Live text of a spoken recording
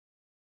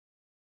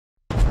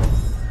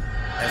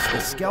As the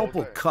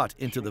scalpel cut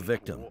into the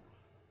victim,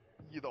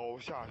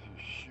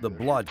 the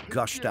blood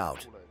gushed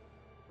out.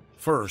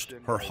 First,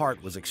 her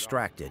heart was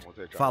extracted,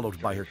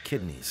 followed by her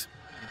kidneys.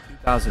 In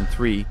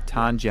 2003,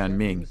 Tan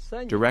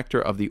Jianming,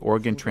 director of the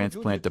organ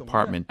transplant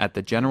department at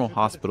the General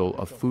Hospital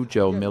of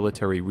Fuzhou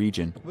Military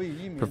Region,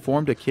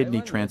 performed a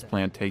kidney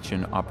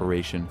transplantation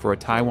operation for a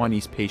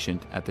Taiwanese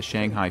patient at the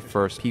Shanghai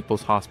First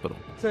People's Hospital.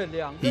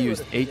 He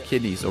used 8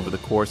 kidneys over the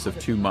course of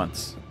 2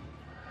 months.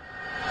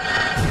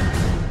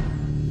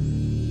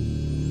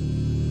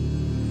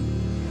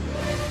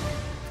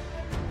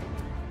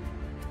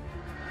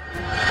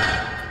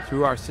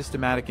 Through our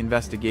systematic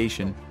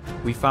investigation,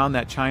 we found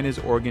that China's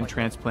organ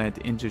transplant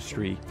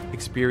industry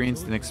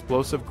experienced an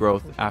explosive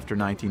growth after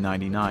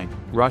 1999.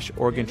 Rush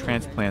organ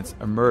transplants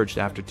emerged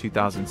after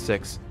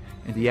 2006,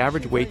 and the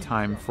average wait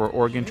time for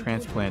organ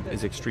transplant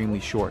is extremely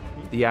short.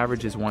 The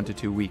average is 1 to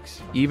 2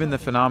 weeks. Even the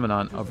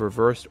phenomenon of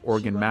reversed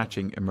organ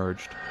matching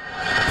emerged.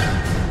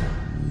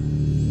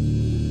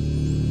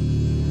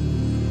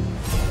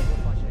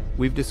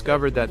 We've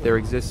discovered that there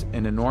exists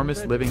an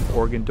enormous living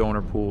organ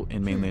donor pool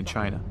in mainland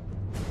China.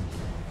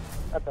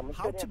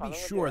 How to be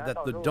sure that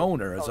the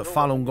donor is a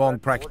Falun Gong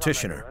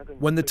practitioner?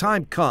 When the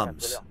time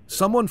comes,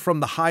 someone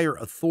from the higher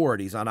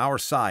authorities on our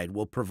side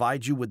will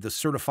provide you with the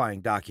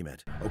certifying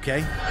document,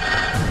 okay?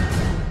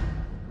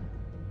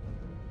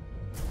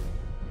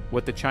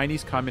 What the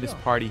Chinese Communist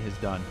Party has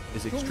done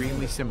is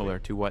extremely similar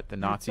to what the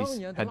Nazis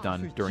had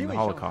done during the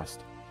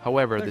Holocaust.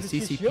 However, the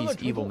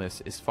CCP's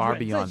evilness is far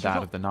beyond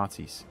that of the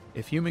Nazis.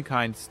 If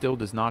humankind still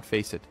does not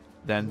face it,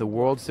 then the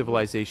world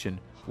civilization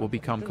will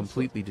become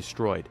completely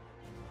destroyed.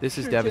 This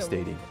is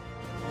devastating.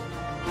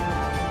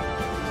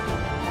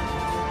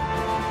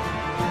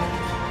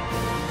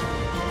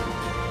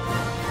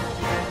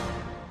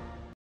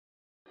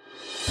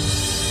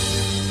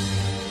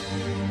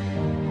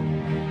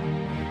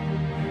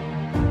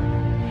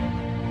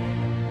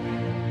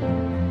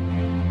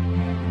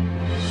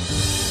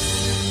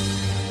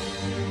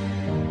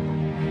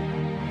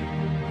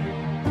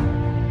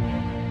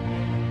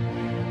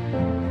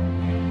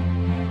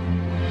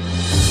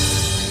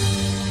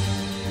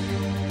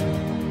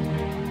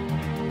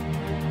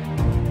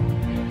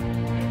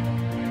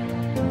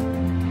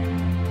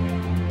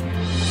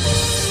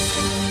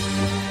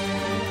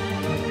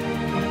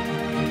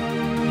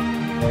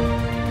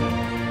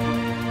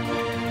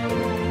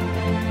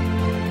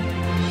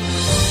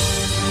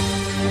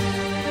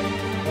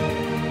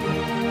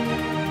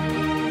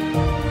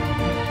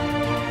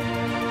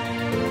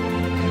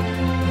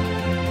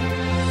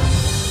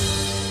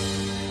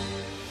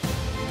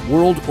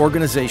 World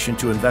Organization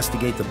to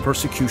Investigate the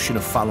Persecution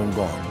of Falun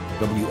Gong,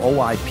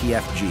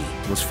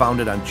 WOIPFG, was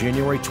founded on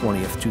January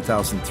 20th,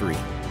 2003.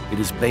 It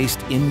is based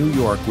in New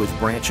York with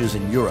branches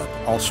in Europe,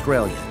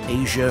 Australia,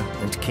 Asia,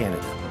 and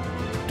Canada.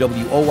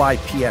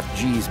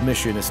 WOIPFG's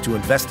mission is to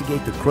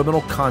investigate the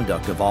criminal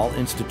conduct of all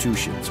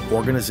institutions,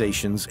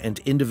 organizations, and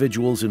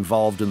individuals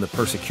involved in the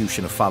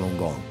persecution of Falun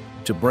Gong.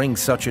 To bring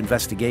such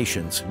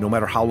investigations, no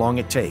matter how long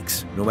it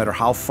takes, no matter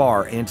how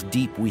far and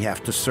deep we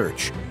have to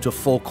search, to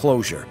full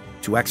closure,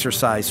 to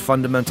exercise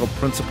fundamental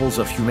principles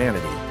of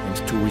humanity,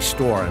 and to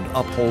restore and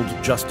uphold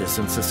justice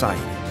in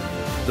society.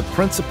 The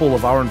principle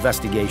of our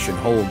investigation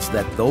holds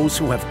that those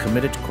who have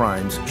committed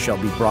crimes shall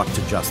be brought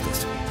to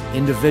justice.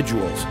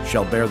 Individuals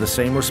shall bear the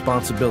same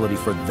responsibility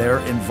for their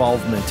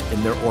involvement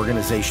in their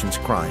organization's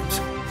crimes,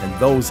 and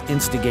those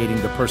instigating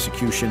the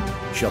persecution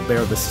shall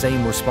bear the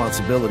same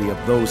responsibility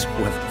of those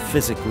who have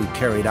physically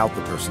carried out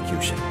the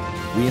persecution.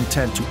 We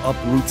intend to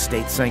uproot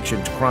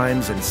state-sanctioned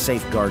crimes and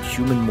safeguard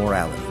human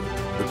morality.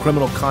 The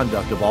criminal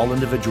conduct of all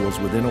individuals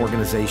within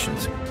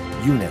organizations,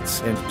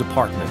 units, and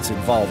departments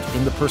involved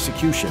in the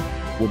persecution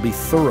will be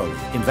thoroughly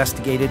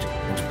investigated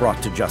and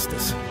brought to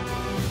justice.